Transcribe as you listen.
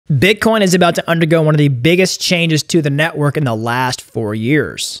Bitcoin is about to undergo one of the biggest changes to the network in the last 4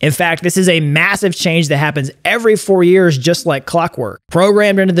 years. In fact, this is a massive change that happens every 4 years, just like clockwork,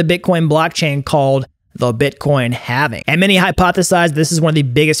 programmed into the Bitcoin blockchain called the Bitcoin halving. And many hypothesize this is one of the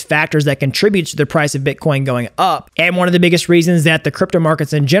biggest factors that contributes to the price of Bitcoin going up, and one of the biggest reasons that the crypto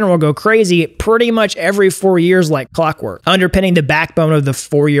markets in general go crazy pretty much every 4 years like clockwork, underpinning the backbone of the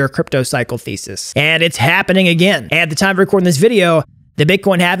 4-year crypto cycle thesis. And it's happening again. And at the time of recording this video, the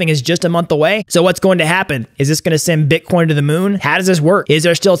Bitcoin halving is just a month away. So what's going to happen? Is this going to send Bitcoin to the moon? How does this work? Is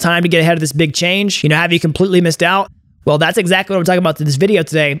there still time to get ahead of this big change? Have you completely missed out? Well, that's exactly what I'm talking about in this video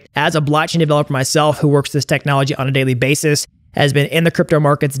today. As a blockchain developer myself who works this technology on a daily basis, has been in the crypto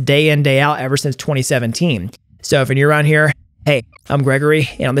markets day in, day out ever since 2017. So if you're new around here, hey, I'm Gregory,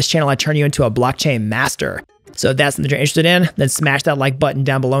 and on this channel, I turn you into a blockchain master. So if that's something you're interested in, then smash that like button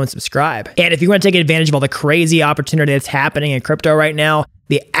down below and subscribe. And if you want to take advantage of all the crazy opportunity that's happening in crypto right now,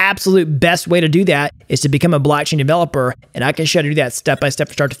 the absolute best way to do that is to become a blockchain developer. And I can show you how to do that step by step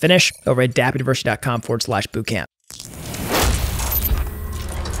from start to finish over at dappuniversity.com/bootcamp.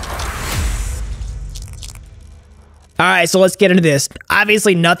 All right, so let's get into this.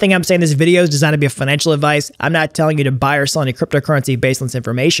 Obviously, nothing I'm saying in this video is designed to be a financial advice. I'm not telling you to buy or sell any cryptocurrency based on this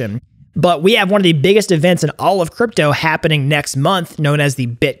information. But we have one of the biggest events in all of crypto happening next month, known as the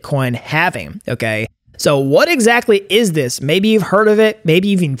Bitcoin halving, okay? So what exactly is this? Maybe you've heard of it. Maybe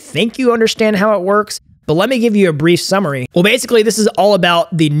you even think you understand how it works. But let me give you a brief summary. Well, basically, this is all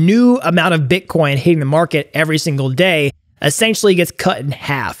about the new amount of Bitcoin hitting the market every single day essentially gets cut in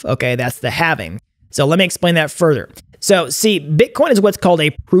half, okay? That's the halving. So let me explain that further. So see, Bitcoin is what's called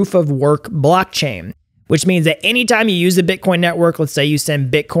a proof of work blockchain, which means that anytime you use the Bitcoin network, let's say you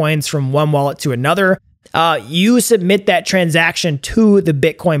send Bitcoins from one wallet to another, you submit that transaction to the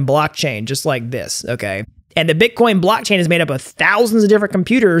Bitcoin blockchain, just like this, okay? And the Bitcoin blockchain is made up of thousands of different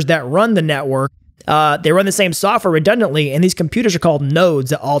computers that run the network. They run the same software redundantly, and these computers are called nodes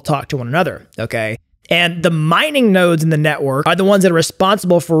that all talk to one another, okay? And the mining nodes in the network are the ones that are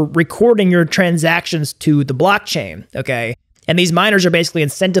responsible for recording your transactions to the blockchain, okay? And these miners are basically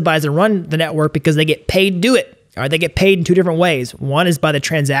incentivized to run the network because they get paid to do it. All right, they get paid in two different ways. One is by the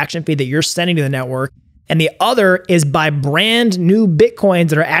transaction fee that you're sending to the network, and the other is by brand new Bitcoins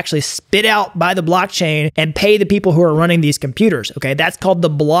that are actually spit out by the blockchain and pay the people who are running these computers, okay? That's called the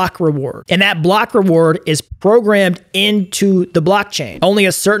block reward. And that block reward is programmed into the blockchain. Only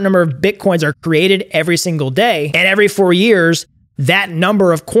a certain number of Bitcoins are created every single day, and every 4 years, that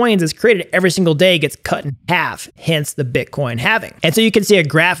number of coins that's created every single day gets cut in half, hence the Bitcoin halving. And so you can see a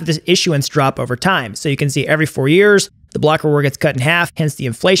graph of this issuance drop over time. So you can see every 4 years, the block reward gets cut in half, hence the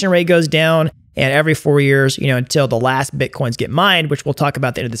inflation rate goes down, and every 4 years, until the last Bitcoins get mined, which we'll talk about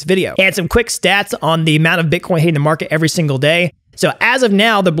at the end of this video. And some quick stats on the amount of Bitcoin hitting the market every single day. So as of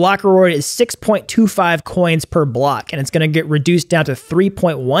now, the block reward is 6.25 coins per block, and it's going to get reduced down to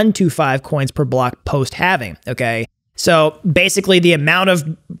 3.125 coins per block post-halving, okay? So basically, the amount of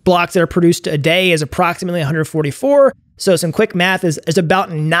blocks that are produced a day is approximately 144. So some quick math is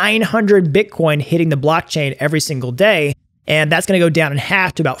about 900 Bitcoin hitting the blockchain every single day. And that's going to go down in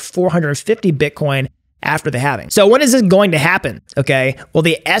half to about 450 Bitcoin after the halving. So when is this going to happen? Okay, well,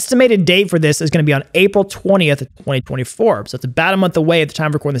 the estimated date for this is going to be on April 20th of 2024. So it's about a month away at the time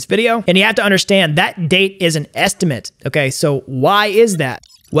of recording this video. And you have to understand that date is an estimate. Okay, so why is that?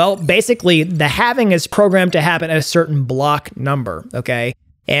 Well, basically, the halving is programmed to happen at a certain block number, okay?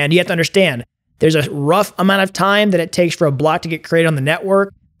 And you have to understand, there's a rough amount of time that it takes for a block to get created on the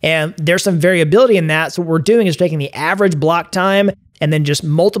network, and there's some variability in that. So what we're doing is taking the average block time and then just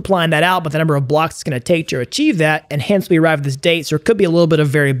multiplying that out by the number of blocks it's going to take to achieve that, and hence we arrive at this date. So there could be a little bit of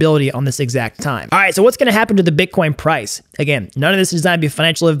variability on this exact time. All right, so what's going to happen to the Bitcoin price? Again, none of this is designed to be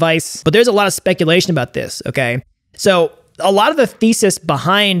financial advice, but there's a lot of speculation about this, okay? So a lot of the thesis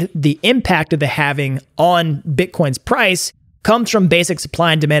behind the impact of the halving on Bitcoin's price comes from basic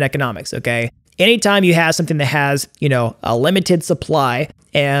supply and demand economics, okay? Anytime you have something that has, a limited supply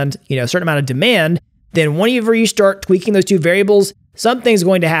and, a certain amount of demand, then whenever you start tweaking those two variables, something's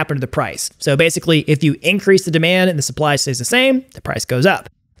going to happen to the price. So basically, if you increase the demand and the supply stays the same, the price goes up.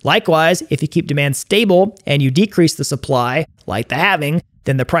 Likewise, if you keep demand stable and you decrease the supply, like the halving,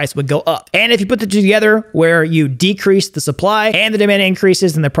 then the price would go up. And if you put the two together where you decrease the supply and the demand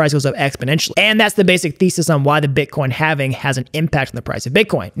increases, then the price goes up exponentially. And that's the basic thesis on why the Bitcoin halving has an impact on the price of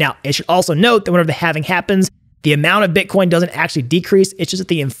Bitcoin. Now, it should also note that whenever the halving happens, the amount of Bitcoin doesn't actually decrease, it's just that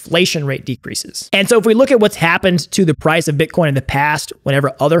the inflation rate decreases. And so if we look at what's happened to the price of Bitcoin in the past,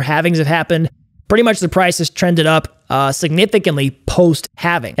 whenever other halvings have happened, pretty much the price has trended up significantly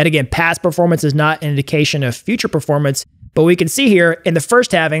post-halving. And again, past performance is not an indication of future performance, But we can see here in the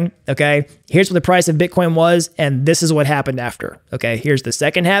first halving, okay, here's what the price of Bitcoin was, and this is what happened after. Okay, here's the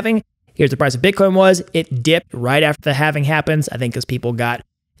second halving. Here's the price of Bitcoin was. It dipped right after the halving happens. I think because people got,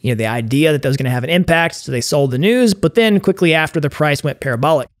 the idea that that was going to have an impact, so they sold the news. But then quickly after, the price went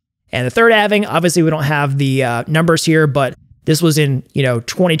parabolic. And the third halving, obviously we don't have the numbers here, but this was in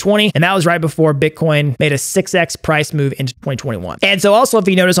 2020, and that was right before Bitcoin made a 6x price move into 2021. And so also, if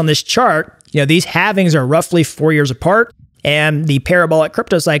you notice on this chart, these halvings are roughly 4 years apart. And the parabolic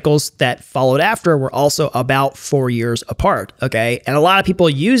crypto cycles that followed after were also about 4 years apart, okay? And a lot of people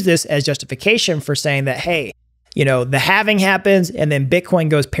use this as justification for saying that, hey, the halving happens and then Bitcoin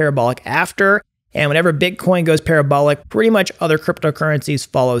goes parabolic after. And whenever Bitcoin goes parabolic, pretty much other cryptocurrencies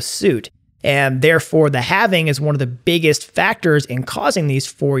follow suit. And therefore, the halving is one of the biggest factors in causing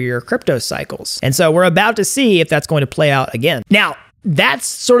these 4-year crypto cycles. And so we're about to see if that's going to play out again. Now, that's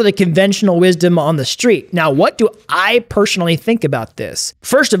sort of the conventional wisdom on the street. Now, what do I personally think about this?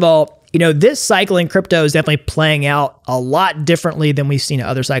 First of all, this cycle in crypto is definitely playing out a lot differently than we've seen in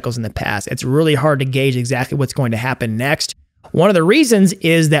other cycles in the past. It's really hard to gauge exactly what's going to happen next. One of the reasons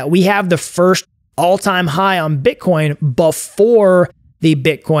is that we have the first all-time high on Bitcoin before the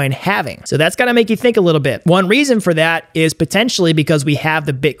Bitcoin halving. So that's got to make you think a little bit. One reason for that is potentially because we have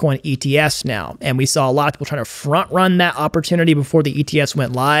the Bitcoin ETFs now, and we saw a lot of people trying to front run that opportunity before the ETFs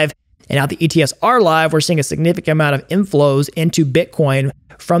went live. And now the ETFs are live, we're seeing a significant amount of inflows into Bitcoin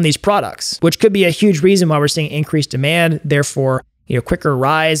from these products, which could be a huge reason why we're seeing increased demand, therefore quicker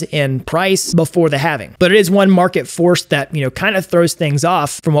rise in price before the halving. But it is one market force that, kind of throws things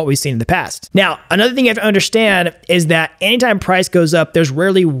off from what we've seen in the past. Now, another thing you have to understand is that anytime price goes up, there's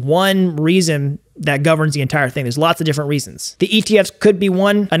rarely one reason that governs the entire thing. There's lots of different reasons. The ETFs could be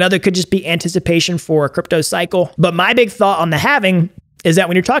one. Another could just be anticipation for a crypto cycle. But my big thought on the halving is that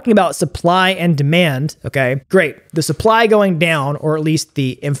when you're talking about supply and demand, okay, great. The supply going down, or at least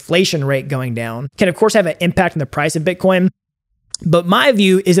the inflation rate going down, can of course have an impact on the price of Bitcoin. But my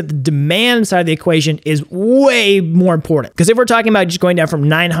view is that the demand side of the equation is way more important. Because if we're talking about just going down from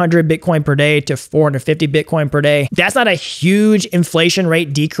 900 Bitcoin per day to 450 Bitcoin per day, that's not a huge inflation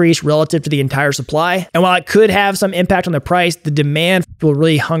rate decrease relative to the entire supply. And while it could have some impact on the price, the demand for people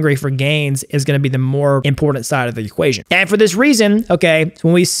really hungry for gains is going to be the more important side of the equation. And for this reason, okay,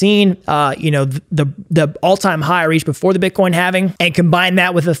 when we've seen, the all-time high reached before the Bitcoin halving, and combine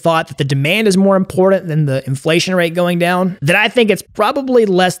that with the thought that the demand is more important than the inflation rate going down, then I think it's probably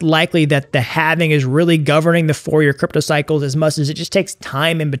less likely that the halving is really governing the 4-year crypto cycles as much as it just takes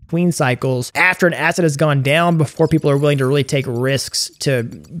time in between cycles after an asset has gone down before people are willing to really take risks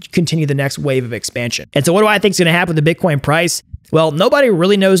to continue the next wave of expansion. And so what do I think is going to happen with the Bitcoin price? Well, nobody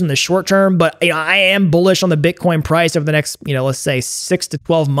really knows in the short term, but I am bullish on the Bitcoin price over the next, let's say 6 to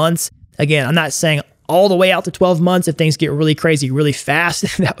 12 months. Again, I'm not saying all the way out to 12 months. If things get really crazy really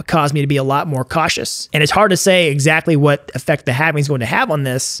fast, that would cause me to be a lot more cautious. And it's hard to say exactly what effect the halving is going to have on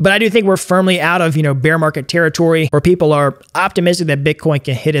this, but I do think we're firmly out of, bear market territory where people are optimistic that Bitcoin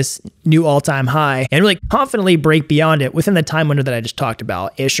can hit its new all-time high and really confidently break beyond it within the time window that I just talked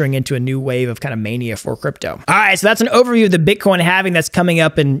about, issuing into a new wave of kind of mania for crypto. All right, so that's an overview of the Bitcoin halving that's coming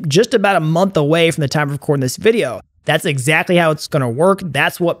up in just about a month away from the time of recording this video. That's exactly how it's going to work.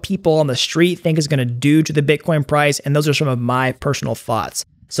 That's what people on the street think is going to do to the Bitcoin price. And those are some of my personal thoughts.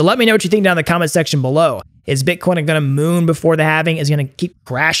 So let me know what you think down in the comment section below. Is Bitcoin going to moon before the halving? Is it going to keep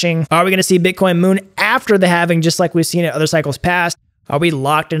crashing? Are we going to see Bitcoin moon after the halving, just like we've seen in other cycles past? Are we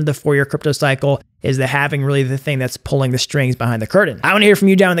locked into the 4-year crypto cycle? Is the halving really the thing that's pulling the strings behind the curtain? I want to hear from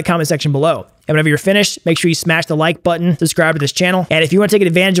you down in the comment section below. And whenever you're finished, make sure you smash the like button, subscribe to this channel. And if you want to take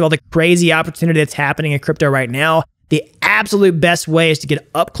advantage of all the crazy opportunity that's happening in crypto right now, the absolute best way is to get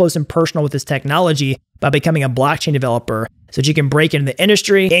up close and personal with this technology by becoming a blockchain developer so that you can break into the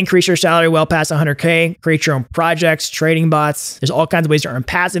industry, increase your salary well past 100K, create your own projects, trading bots. There's all kinds of ways to earn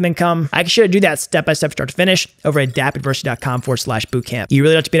passive income. I can show you how to do that step-by-step start to finish over at dappuniversity.com/bootcamp. You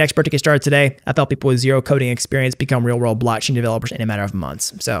really don't have to be an expert to get started today. I've helped people with zero coding experience become real-world blockchain developers in a matter of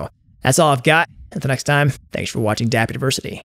months. So that's all I've got. Until next time, thanks for watching Dapp University.